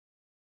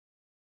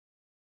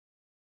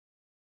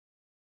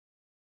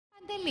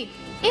Παντελή,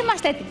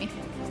 είμαστε έτοιμοι.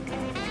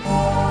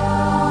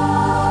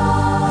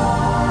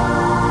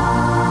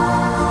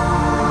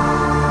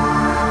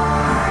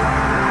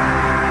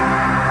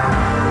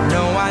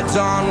 No, I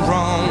done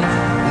wrong,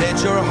 let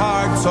your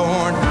heart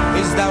torn.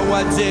 Is that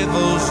what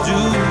devils do?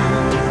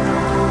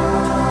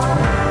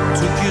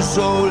 Took you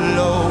so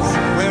low,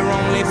 where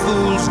only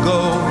fools go.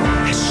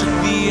 I should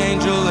be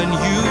angel and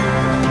you.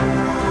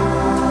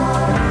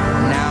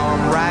 Now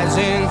I'm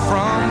rising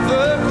from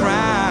the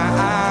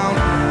ground,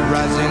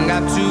 rising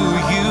up to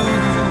you.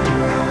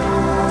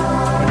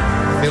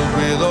 Filled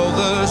with all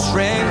the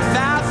strength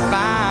I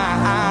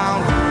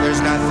found,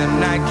 there's nothing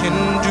I can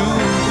do.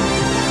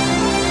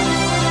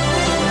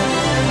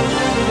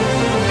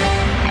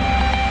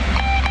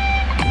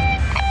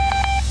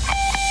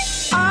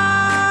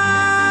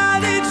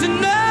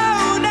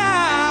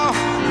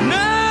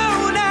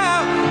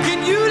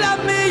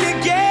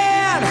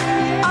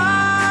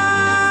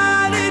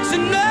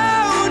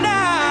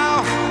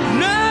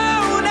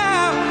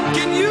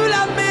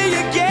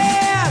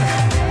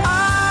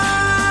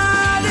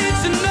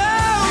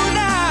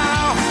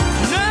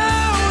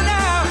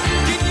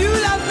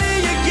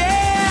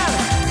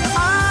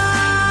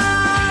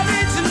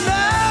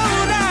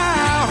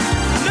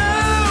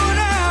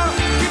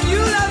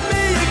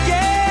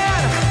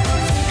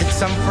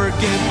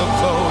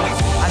 Unforgivable,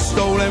 I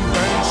stole and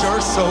burned your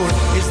soul.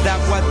 Is that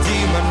what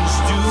demons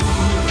do?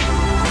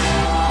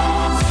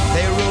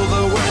 They rule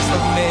the worst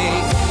of me,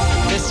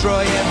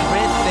 destroy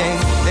everything.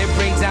 They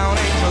bring down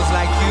angels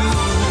like you.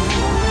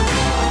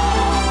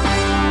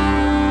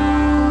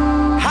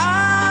 I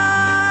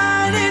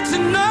need to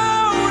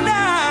know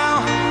now,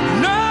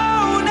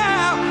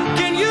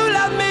 can you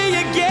love me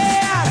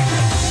again?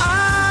 I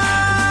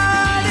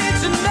need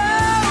to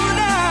know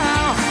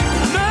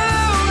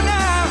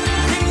now,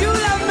 can you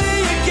love me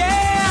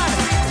again?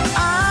 I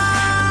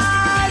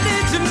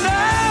need to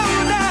know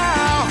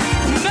now,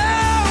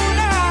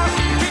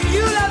 can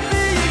you love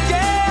me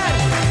again?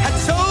 I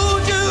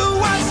told you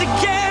once I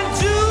can't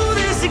do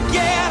this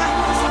again,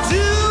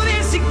 do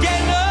this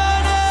again, no.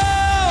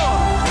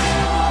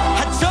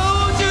 I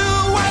told you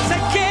once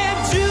I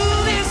can't do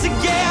this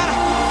again,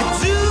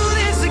 do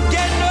this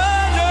again, no.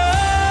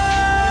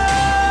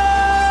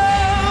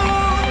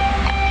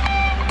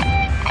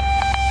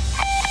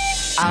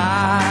 I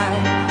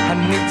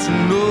need to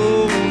know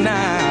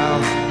now,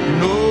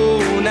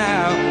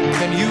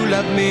 can you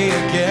love me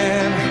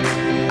again?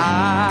 I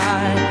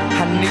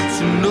need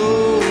to know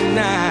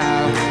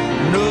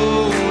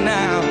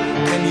now,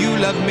 can you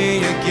love me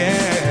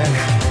again?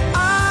 I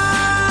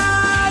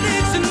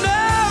need to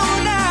know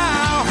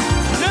now,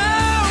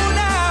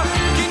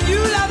 can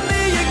you love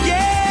me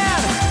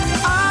again?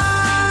 I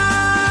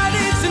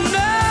need to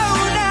know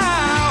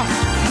now,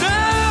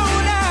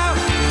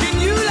 can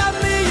you love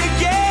me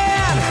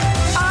again?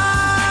 I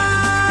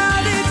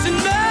need to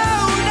know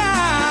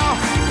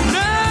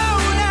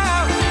now,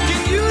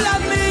 can you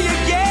love me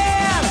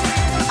again?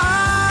 I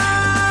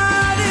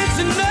need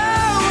to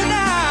know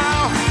now,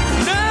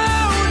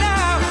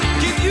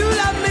 can you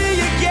love me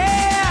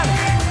again?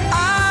 I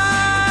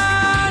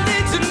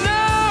need to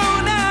know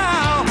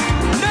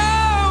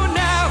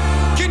now,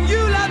 can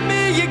you love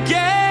me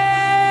again?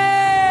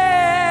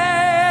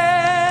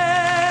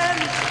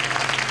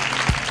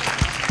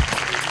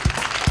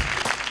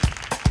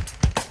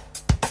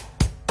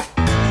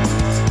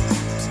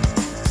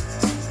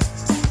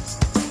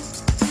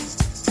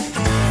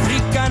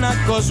 Βρήκα έναν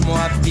κόσμο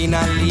απ' την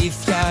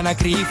αλήθεια να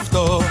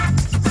κρύφτω.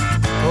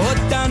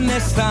 Όταν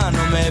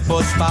αισθάνομαι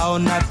πως πάω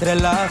να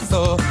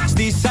τρελαθώ,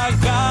 στις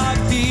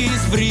αγάπης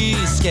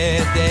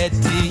βρίσκεται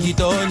τη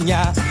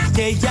γειτονιά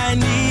και για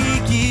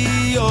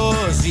ενίκιο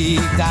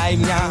ζητάει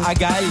μια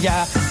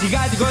αγκαλιά.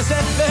 Σιγάτικο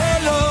σε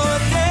θέλω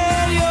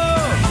τέλειο,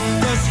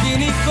 το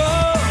σκηνικό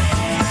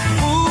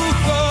που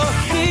έχω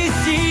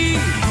χτίσει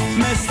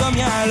μες στο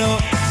μυαλό.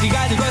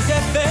 Σιγάτικο σε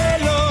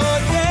θέλω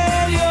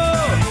τέλειο,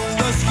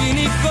 το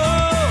σκηνικό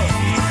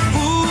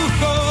που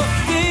έχω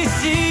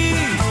χτίσει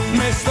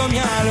μες στο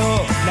μυαλό.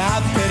 Να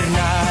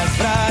περνάς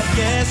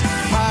βραδιές,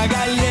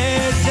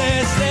 αγκαλιές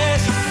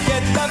ζεστές και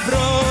τα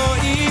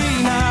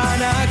πρωινά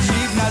να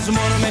ξύπνας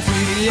μόνο με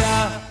φιλιά.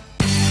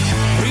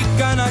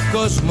 Βρήκα έναν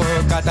κόσμο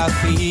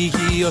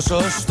καταφύγιο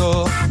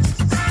σωστό,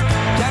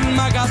 κι αν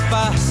μ'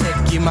 αγαπάς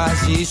εκεί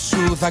μαζί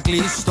σου θα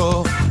κλειστώ.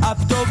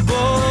 Απ' τον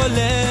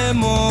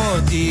πόλεμο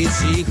της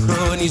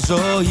σύγχρονης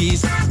ζωής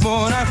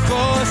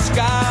μοναχός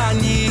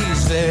κανείς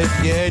δεν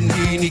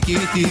βγαίνει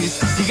νικητής.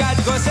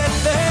 Σιγάτικο σε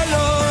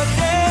θέλω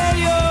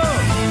τέλειο,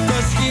 το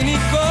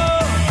σκηνικό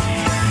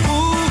που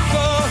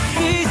έχω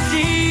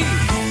χτίσει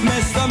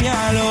μες στο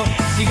μυαλό.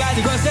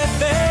 Σιγάτικο σε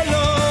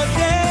θέλω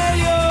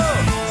τέλειο,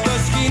 το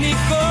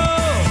σκηνικό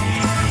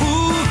που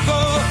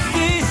έχω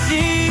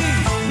χτίσει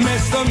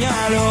μες στο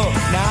μυαλό.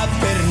 Να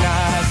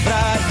περνάς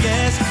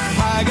βραδιές,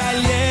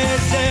 αγκαλιές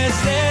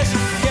ζεστές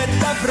και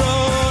τα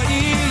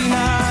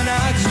πρωινά να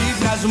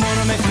ξύπνας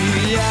μόνο με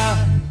φιλιά.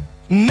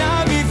 Να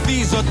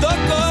βυθίζω το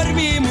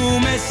κορμί μου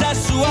μέσα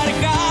σου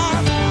αργά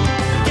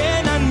και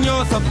να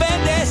νιώθω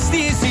πέντε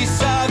στις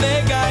ίσα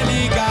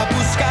δεκαλικά που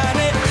σκάνε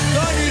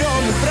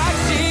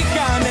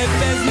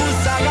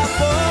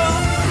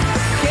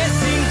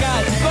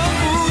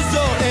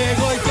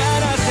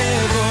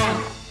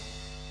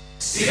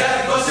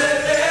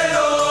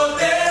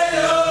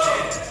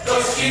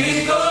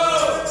σκηνικό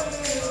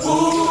που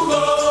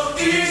έχω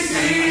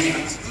χτίσει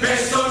μες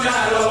στο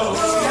μυαλό.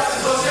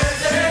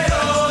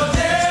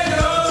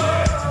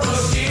 Το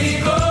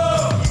σκηνικό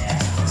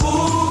που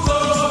έχω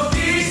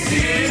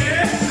χτίσει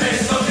μες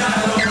στο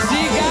μυαλό.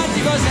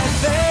 Συγκάτοικο σε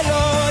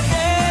θέλω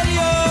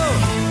τέλειο.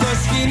 Το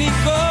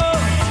σκηνικό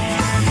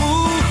που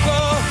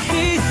έχω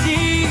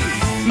χτίσει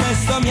μες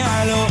στο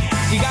μυαλό.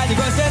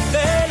 Συγκάτοικο σε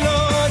θέλω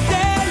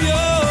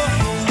τέλειο.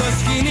 Το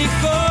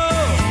σκηνικό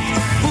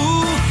που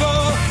έχω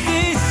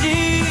χτίσει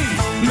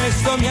μες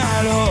στο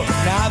μυαλό.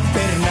 Να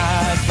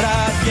περνάς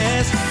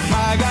βραδιές,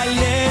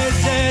 αγκαλιές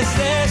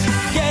ζεστές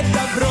και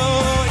τα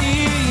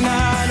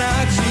πρωινά να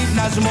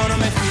ξυπνάς μόνο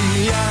με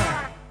φιλιά.